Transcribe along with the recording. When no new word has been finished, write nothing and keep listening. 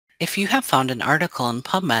If you have found an article in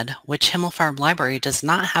PubMed which Himmelfarb Library does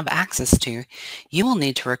not have access to, you will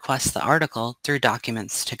need to request the article through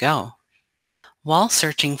Documents to Go. While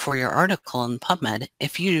searching for your article in PubMed,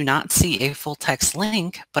 if you do not see a full-text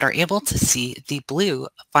link but are able to see the blue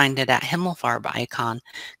Find It at Himmelfarb icon,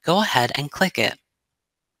 go ahead and click it.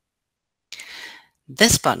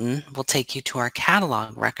 This button will take you to our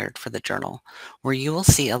catalog record for the journal, where you will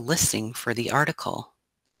see a listing for the article.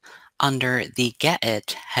 Under the Get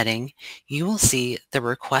It heading, you will see the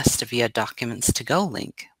Request via Documents to Go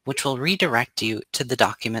link, which will redirect you to the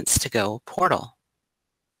Documents to Go portal.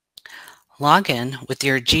 Log in with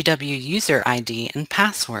your GW user ID and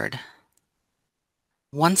password.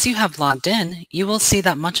 Once you have logged in, you will see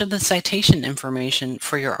that much of the citation information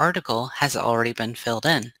for your article has already been filled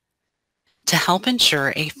in. To help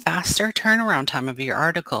ensure a faster turnaround time of your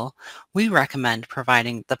article, we recommend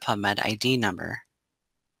providing the PubMed ID number.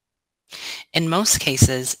 In most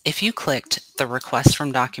cases, if you clicked the Request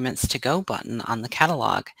from Documents to Go button on the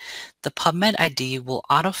catalog, the PubMed ID will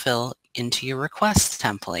autofill into your request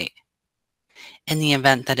template. In the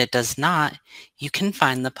event that it does not, you can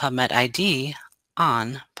find the PubMed ID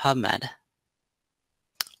on PubMed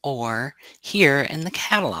or here in the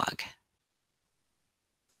catalog.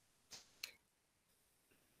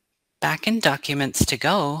 Back in Documents to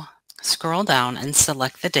Go, scroll down and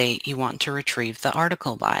select the date you want to retrieve the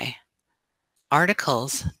article by.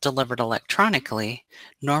 Articles delivered electronically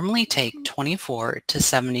normally take 24 to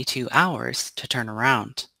 72 hours to turn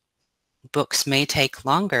around. Books may take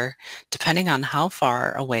longer depending on how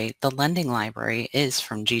far away the lending library is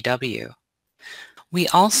from GW. We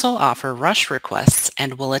also offer rush requests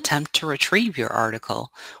and will attempt to retrieve your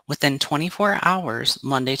article within 24 hours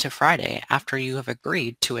Monday to Friday after you have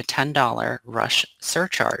agreed to a $10 rush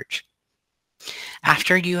surcharge.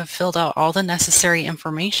 After you have filled out all the necessary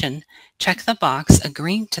information, check the box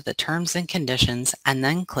agreeing to the terms and conditions and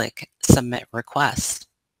then click Submit Request.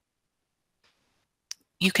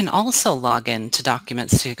 You can also log in to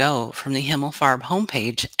Documents to Go from the Himmelfarb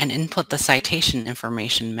homepage and input the citation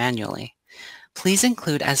information manually. Please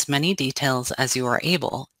include as many details as you are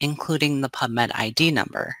able, including the PubMed ID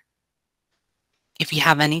number. If you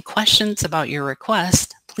have any questions about your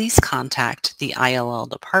request, please contact the ILL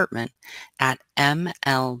department at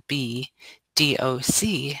mlbdoc@gwu.edu.